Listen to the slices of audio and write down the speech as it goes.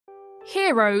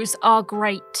Heroes are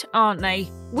great, aren't they?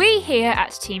 We here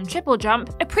at Team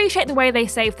TripleJump appreciate the way they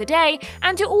save the day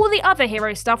and do all the other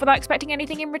hero stuff without expecting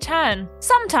anything in return.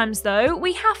 Sometimes though,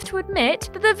 we have to admit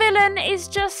that the villain is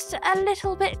just a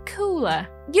little bit cooler.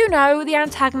 You know, the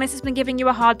antagonist has been giving you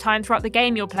a hard time throughout the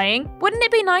game you're playing. Wouldn't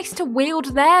it be nice to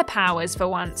wield their powers for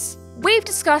once? We've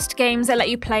discussed games that let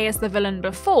you play as the villain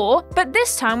before, but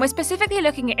this time we're specifically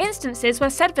looking at instances where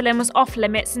said villain was off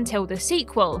limits until the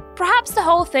sequel. Perhaps the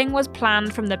whole thing was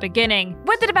planned from the beginning,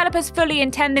 with the developers fully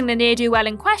intending the ne'er-do-well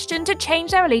in question to change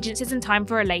their allegiances in time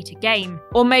for a later game.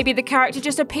 Or maybe the character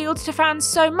just appealed to fans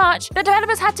so much that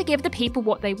developers had to give the people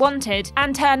what they wanted,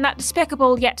 and turn that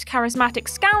despicable yet charismatic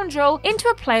scoundrel into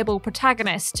a playable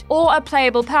protagonist, or a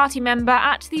playable party member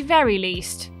at the very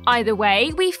least. Either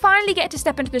way, we finally get to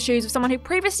step into the shoes of someone who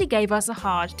previously gave us a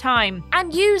hard time,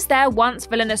 and use their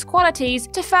once-villainous qualities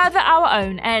to further our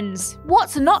own ends.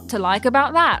 What's not to like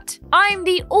about that? I'm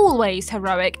the always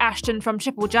heroic Ashton from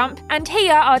TripleJump, and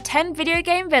here are 10 video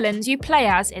game villains you play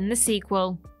as in the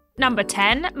sequel. Number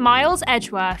 10. Miles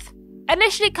Edgeworth.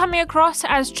 Initially coming across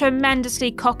as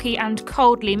tremendously cocky and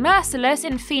coldly merciless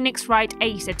in Phoenix Wright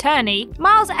Ace Attorney,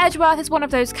 Miles Edgeworth is one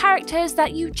of those characters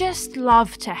that you just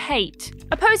love to hate.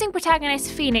 Opposing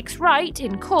protagonist Phoenix Wright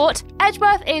in court,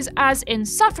 Edgeworth is as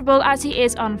insufferable as he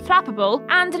is unflappable,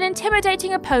 and an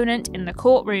intimidating opponent in the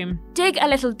courtroom. Dig a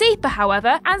little deeper,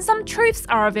 however, and some truths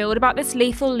are revealed about this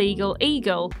lethal legal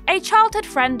eagle. A childhood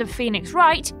friend of Phoenix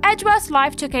Wright, Edgeworth's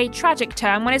life took a tragic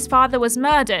turn when his father was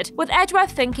murdered, with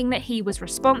Edgeworth thinking that he was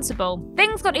responsible.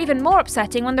 Things got even more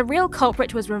upsetting when the real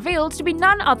culprit was revealed to be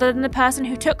none other than the person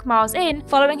who took Miles in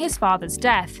following his father's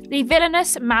death, the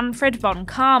villainous Manfred von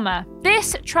Karma.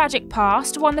 This tragic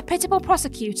past won the pitiable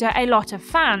prosecutor a lot of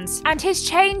fans, and his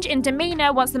change in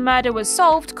demeanour once the murder was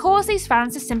solved caused these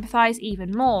fans to sympathise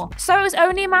even more, so it was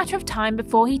only a matter of time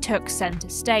before he took centre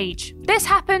stage. This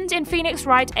happened in Phoenix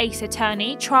Wright Ace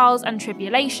Attorney, Trials and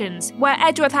Tribulations, where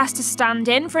Edgeworth has to stand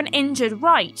in for an injured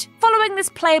Wright. Following this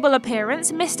playable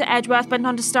appearance, Mr. Edgeworth went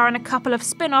on to star in a couple of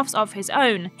spin-offs of his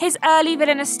own, his early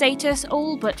villainous status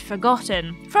all but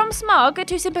forgotten. From smug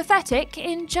to sympathetic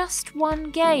in just one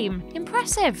game.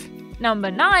 Impressive. Number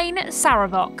 9.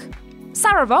 Sarevok.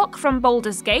 Sarevok from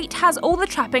Baldur's Gate has all the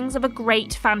trappings of a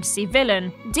great fantasy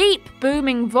villain. Deep,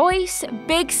 booming voice,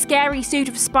 big scary suit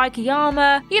of spiky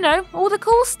armour, you know, all the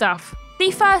cool stuff. The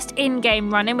first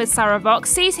in-game run-in with Sarevok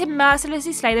sees him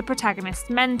mercilessly slay the protagonist's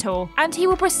mentor, and he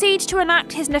will proceed to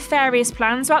enact his nefarious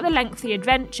plans throughout the lengthy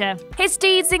adventure. His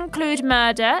deeds include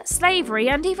murder, slavery,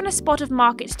 and even a spot of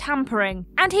market tampering,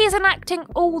 and he is enacting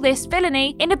all this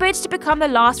villainy in a bid to become the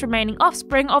last remaining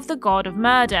offspring of the god of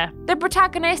murder. The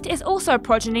protagonist is also a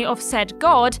progeny of said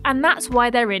god, and that's why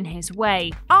they're in his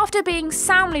way. After being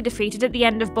soundly defeated at the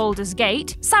end of Baldur's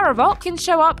Gate, Sarevok can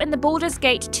show up in the Baldur's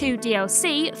Gate 2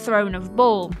 DLC, Throne of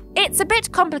Ball. It's a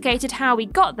bit complicated how he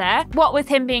got there, what with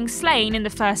him being slain in the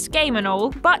first game and all,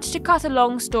 but to cut a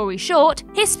long story short,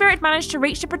 his spirit managed to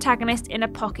reach the protagonist in a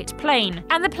pocket plane,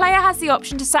 and the player has the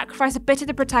option to sacrifice a bit of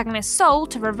the protagonist's soul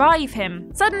to revive him.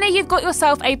 Suddenly you've got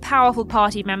yourself a powerful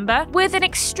party member with an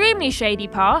extremely shady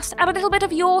past and a little bit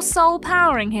of your soul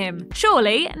powering him.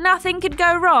 Surely nothing could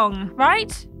go wrong,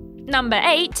 right? Number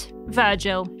 8.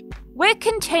 Vergil. We're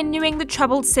continuing the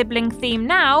troubled sibling theme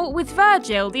now with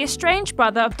Vergil, the estranged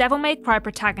brother of Devil May Cry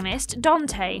protagonist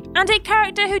Dante, and a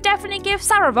character who definitely gives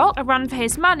Sarevok a run for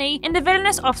his money in the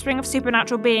villainous offspring of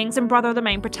supernatural beings and brother of the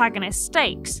main protagonist's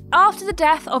stakes. After the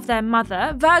death of their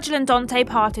mother, Vergil and Dante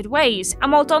parted ways,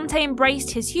 and while Dante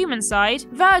embraced his human side,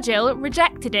 Vergil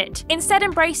rejected it, instead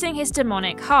embracing his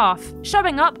demonic half.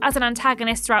 Showing up as an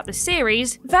antagonist throughout the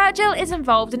series, Vergil is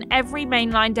involved in every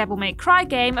mainline Devil May Cry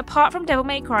game apart from Devil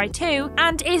May Cry 2,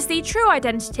 and is the true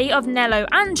identity of Nello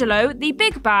Angelo, the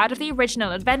big bad of the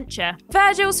original adventure.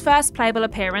 Vergil's first playable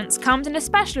appearance comes in a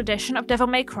special edition of Devil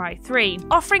May Cry 3,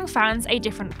 offering fans a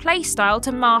different playstyle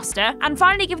to master and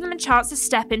finally giving them a chance to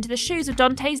step into the shoes of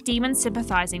Dante's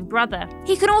demon-sympathizing brother.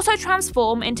 He can also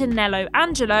transform into Nello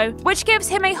Angelo, which gives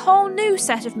him a whole new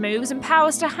set of moves and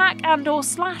powers to hack and or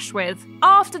slash with.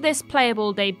 After this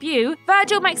playable debut,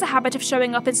 Vergil makes a habit of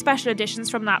showing up in special editions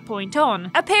from that point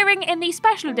on, appearing in the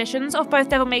special editions of both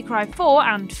Devil May Cry 4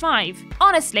 and 5.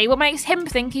 Honestly, what makes him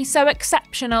think he's so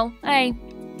exceptional, eh?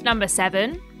 Number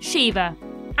 7. Shiva.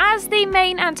 As the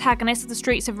main antagonist of the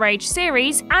Streets of Rage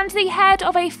series, and the head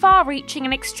of a far-reaching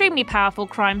and extremely powerful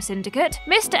crime syndicate,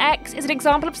 Mr. X is an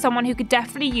example of someone who could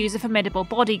definitely use a formidable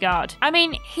bodyguard. I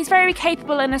mean, he's very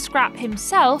capable in a scrap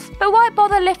himself, but why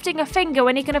bother lifting a finger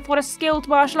when he can afford a skilled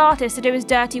martial artist to do his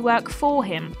dirty work for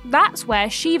him? That's where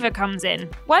Shiva comes in.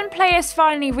 When players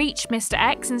finally reach Mr.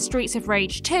 X in Streets of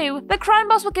Rage 2, the crime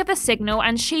boss will give the signal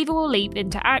and Shiva will leap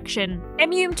into action.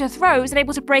 Immune to throws and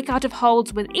able to break out of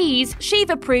holds with ease,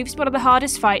 Shiva proves one of the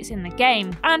hardest fights in the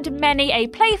game, and many a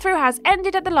playthrough has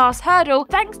ended at the last hurdle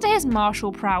thanks to his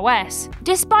martial prowess.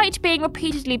 Despite being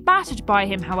repeatedly battered by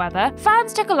him, however,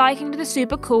 fans took a liking to the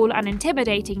super cool and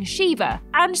intimidating Shiva,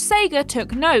 and Sega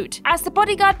took note, as the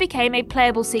bodyguard became a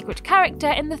playable secret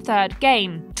character in the third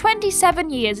game. 27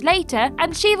 years later,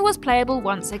 and Shiva was playable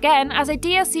once again as a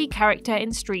DLC character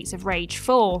in Streets of Rage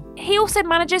 4. He also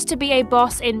manages to be a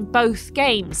boss in both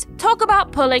games. Talk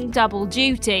about pulling double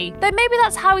duty, though maybe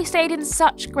that's how he stayed in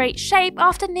such great shape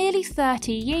after nearly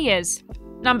 30 years.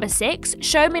 Number 6.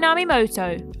 Sho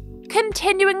Minamimoto.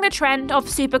 Continuing the trend of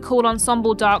super cool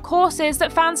ensemble dark horses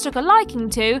that fans took a liking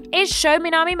to is Sho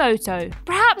Minamimoto,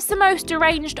 perhaps the most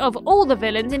deranged of all the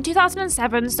villains in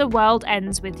 2007's The World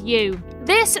Ends With You.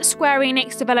 This Square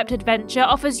Enix developed adventure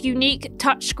offers unique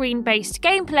touchscreen based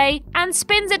gameplay and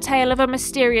spins a tale of a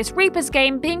mysterious Reapers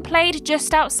game being played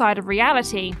just outside of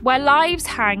reality, where lives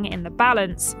hang in the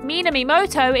balance.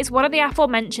 Minamimoto is one of the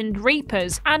aforementioned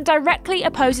Reapers and directly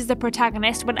opposes the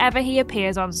protagonist whenever he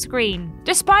appears on screen.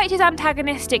 Despite his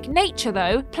antagonistic nature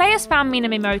though, players found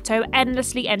Minamimoto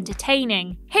endlessly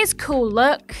entertaining. His cool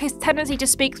look, his tendency to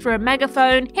speak through a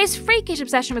megaphone, his freakish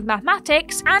obsession with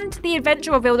mathematics, and the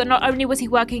adventure reveal that not only was he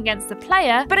working against the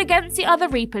player, but against the other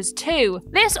Reapers too.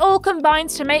 This all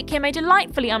combines to make him a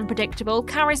delightfully unpredictable,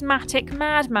 charismatic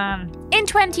madman. In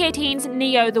 2018's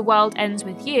Neo The World Ends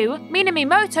With You,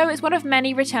 Minamimoto is one of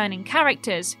many returning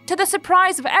characters. To the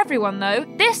surprise of everyone though,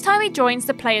 this time he joins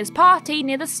the player's party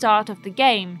near the start of the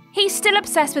game. He's still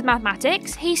obsessed with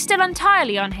mathematics, he's still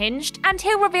entirely unhinged, and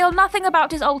he'll reveal nothing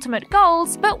about his ultimate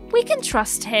goals, but we can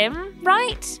trust him,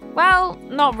 right? Well,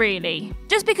 not really.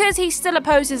 Just because he still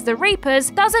opposes the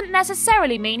Reapers doesn't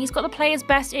necessarily mean he's got the player's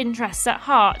best interests at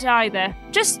heart either.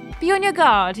 Just be on your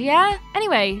guard, yeah?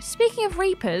 Anyway, speaking of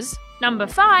Reapers, number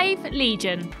 5,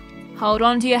 Legion. Hold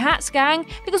on to your hats, gang,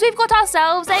 because we've got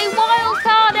ourselves a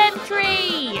wildcard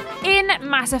entry! In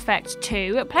Mass Effect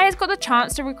 2, players got the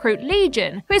chance to recruit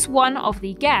Legion, who is one of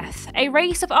the Geth, a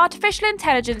race of artificial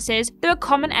intelligences that were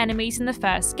common enemies in the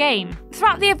first game.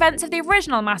 Throughout the events of the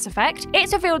original Mass Effect,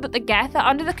 it's revealed that the Geth are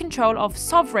under the control of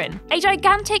Sovereign, a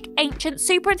gigantic, ancient,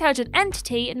 super-intelligent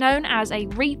entity known as a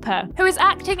Reaper, who is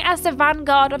acting as the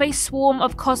vanguard of a swarm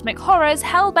of cosmic horrors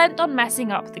hell-bent on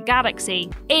messing up the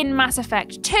galaxy. In Mass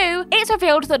Effect 2, it's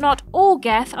revealed that not all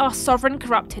Geth are Sovereign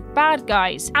corrupted bad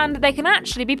guys, and they can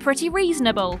actually be pretty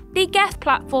reasonable. The Geth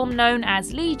platform known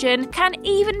as Legion can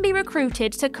even be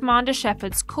recruited to Commander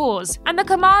Shepard's cause, and the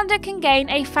commander can gain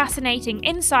a fascinating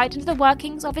insight into the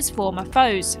workings of his former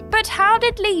foes. But how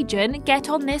did Legion get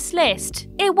on this list?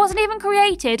 It wasn't even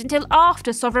created until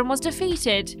after Sovereign was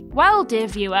defeated. Well, dear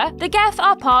viewer, the Geth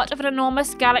are part of an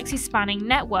enormous galaxy-spanning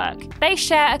network. They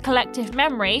share a collective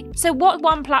memory, so what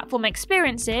one platform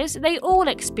experiences, they all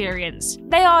experience.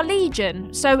 They are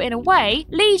Legion, so in a way,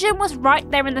 Legion was right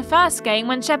there in the first game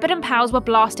when Shepard and Pals were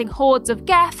blasting hordes of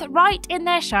Geth right in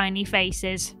their shiny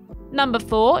faces. Number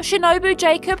 4, Shinobu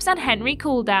Jacobs and Henry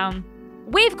Cooldown.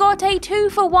 We've got a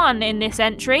 2-for-1 in this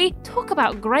entry. Talk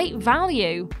about great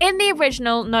value. In the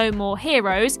original No More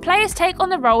Heroes, players take on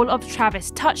the role of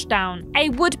Travis Touchdown, a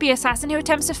would-be assassin who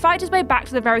attempts to fight his way back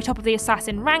to the very top of the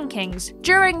assassin rankings.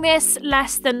 During this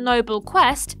less than noble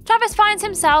quest, Travis finds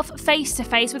himself face to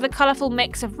face with a colourful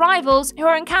mix of rivals who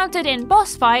are encountered in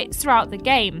boss fights throughout the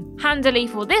game. Handily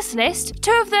for this list,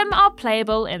 2 of them are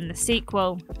playable in the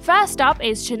sequel. First up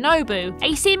is Shinobu,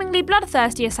 a seemingly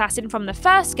bloodthirsty assassin from the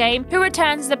first game who returns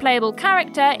as a playable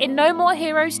character in No More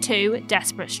Heroes 2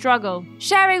 Desperate Struggle.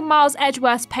 Sharing Miles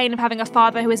Edgeworth's pain of having a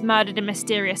father who is murdered in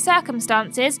mysterious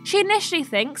circumstances, she initially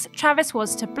thinks Travis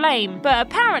was to blame, but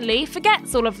apparently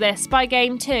forgets all of this by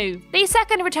game 2. The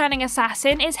second returning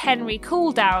assassin is Henry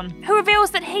Cooldown, who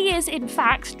reveals that he is in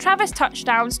fact Travis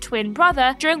Touchdown's twin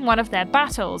brother during one of their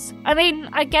battles. I mean,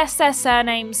 I guess their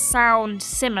surnames sound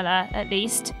similar at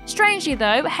least. Strangely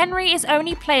though, Henry is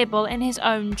only playable in his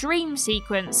own dream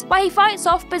sequence, where he fights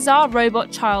off bizarre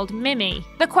robot child Mimi.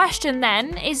 The question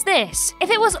then is this: if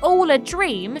it was all a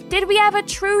dream, did we ever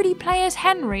truly play as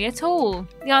Henry at all?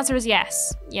 The answer is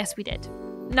yes. Yes, we did.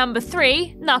 Number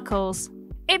 3, Knuckles.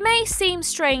 It may seem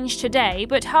strange today,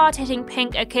 but hard-hitting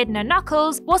pink echidna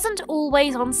Knuckles wasn't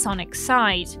always on Sonic's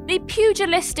side. The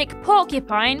pugilistic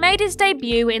porcupine made his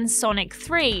debut in Sonic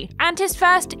 3, and his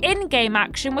first in-game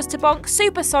action was to bonk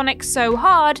Super Sonic so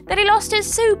hard that he lost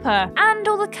his Super, and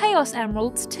all the Chaos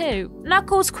Emeralds too.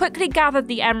 Knuckles quickly gathered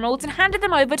the emeralds and handed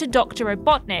them over to Dr.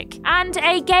 Robotnik, and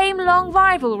a game-long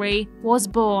rivalry was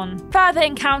born. Further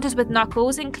encounters with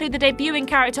Knuckles include the debuting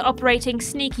character operating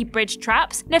sneaky bridge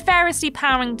traps, nefariously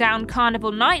powering down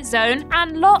Carnival Night Zone,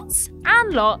 and lots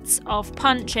of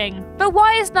punching. But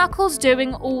why is Knuckles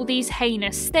doing all these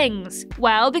heinous things?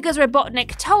 Well, because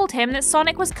Robotnik told him that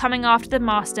Sonic was coming after the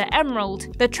Master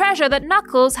Emerald, the treasure that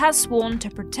Knuckles has sworn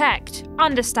to protect.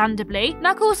 Understandably,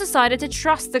 Knuckles decided to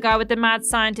trust the guy with the mad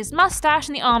scientist mustache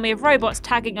and the army of robots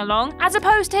tagging along, as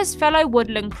opposed to his fellow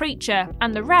woodland creature,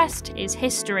 and the rest is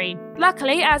history.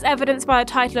 Luckily, as evidenced by the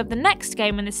title of the next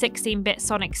game in the 16-bit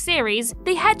Sonic series,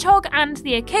 the Hedgehog and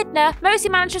the Echidna mostly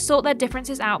managed to sort their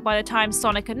differences out by the time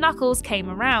Sonic and Knuckles came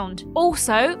around.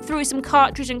 Also, through some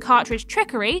cartridge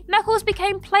trickery, Knuckles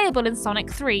became playable in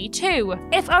Sonic 3 too.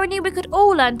 If only we could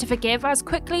all learn to forgive as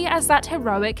quickly as that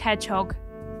heroic hedgehog.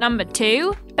 Number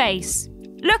 2. Bass.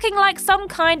 Looking like some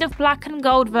kind of black and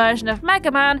gold version of Mega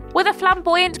Man with a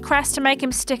flamboyant crest to make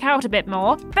him stick out a bit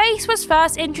more, Bass was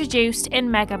first introduced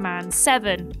in Mega Man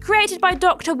 7. Created by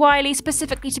Dr. Wily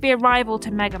specifically to be a rival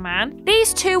to Mega Man,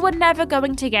 these two were never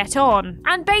going to get on,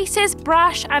 and Bass's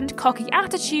brash and cocky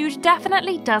attitude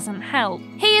definitely doesn't help.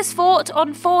 He is fought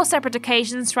on 4 separate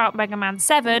occasions throughout Mega Man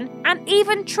 7, and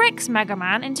even tricks Mega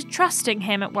Man into trusting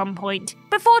him at one point,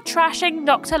 before trashing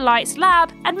Dr. Light's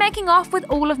lab and making off with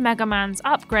all of Mega Man's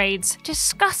upgrades.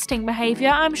 Disgusting behaviour,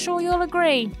 I'm sure you'll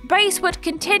agree. Bass would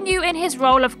continue in his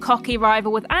role of cocky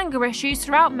rival with anger issues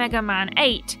throughout Mega Man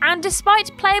 8, and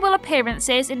despite playable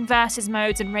appearances in versus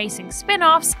modes and racing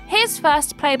spin-offs, his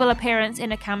first playable appearance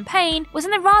in a campaign was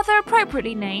in the rather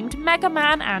appropriately named Mega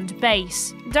Man and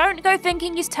Bass. Don't go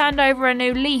thinking he's turned over a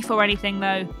new leaf or anything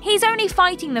though. He's only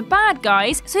fighting the bad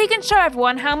guys so he can show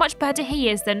everyone how much better he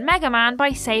is than Mega Man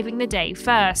by saving the day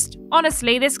first.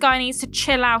 Honestly, this guy needs to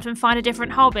chill out and find a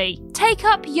different hobby. Take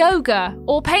up yoga,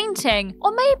 or painting,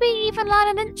 or maybe even learn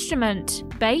an instrument.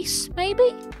 Bass,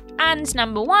 maybe? And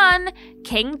number 1,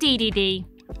 King Dedede.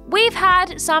 We've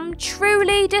had some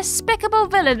truly despicable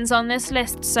villains on this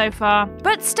list so far,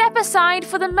 but step aside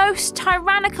for the most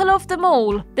tyrannical of them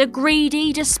all, the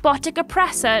greedy, despotic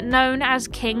oppressor known as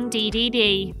King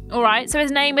Dedede. Alright, so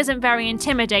his name isn't very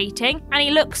intimidating, and he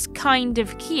looks kind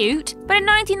of cute, but in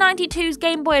 1992's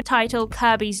Game Boy title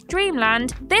Kirby's Dream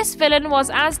Land, this villain was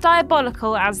as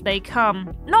diabolical as they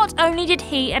come. Not only did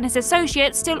he and his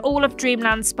associates steal all of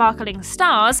Dreamland's sparkling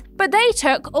stars, but they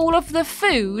took all of the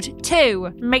food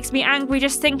too. Makes me angry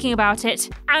just thinking about it.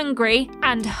 Angry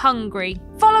and hungry.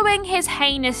 Following his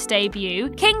heinous debut,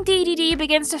 King Dedede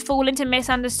begins to fall into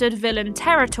misunderstood villain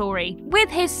territory,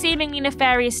 with his seemingly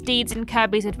nefarious deeds in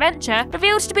Kirby's Adventure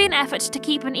revealed to be an effort to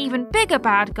keep an even bigger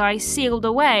bad guy sealed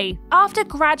away. After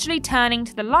gradually turning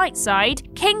to the light side,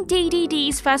 King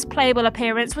Dedede's first playable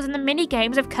appearance was in the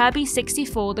mini-games of Kirby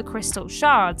 64 The Crystal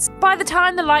Shards. By the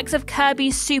time the likes of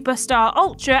Kirby's Superstar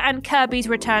Ultra and Kirby's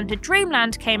Return to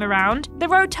Dreamland came around, the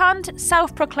rotund,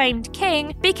 self-proclaimed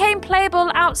king became playable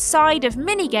outside of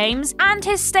minigames, and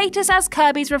his status as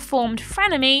Kirby's reformed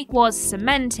frenemy was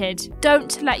cemented.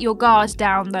 Don't let your guard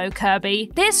down though,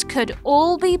 Kirby. This could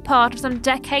all be part of some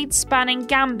decade-spanning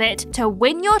gambit to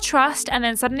win your trust and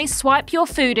then suddenly swipe your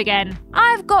food again.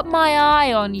 I've got my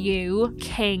eye on you,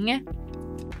 King.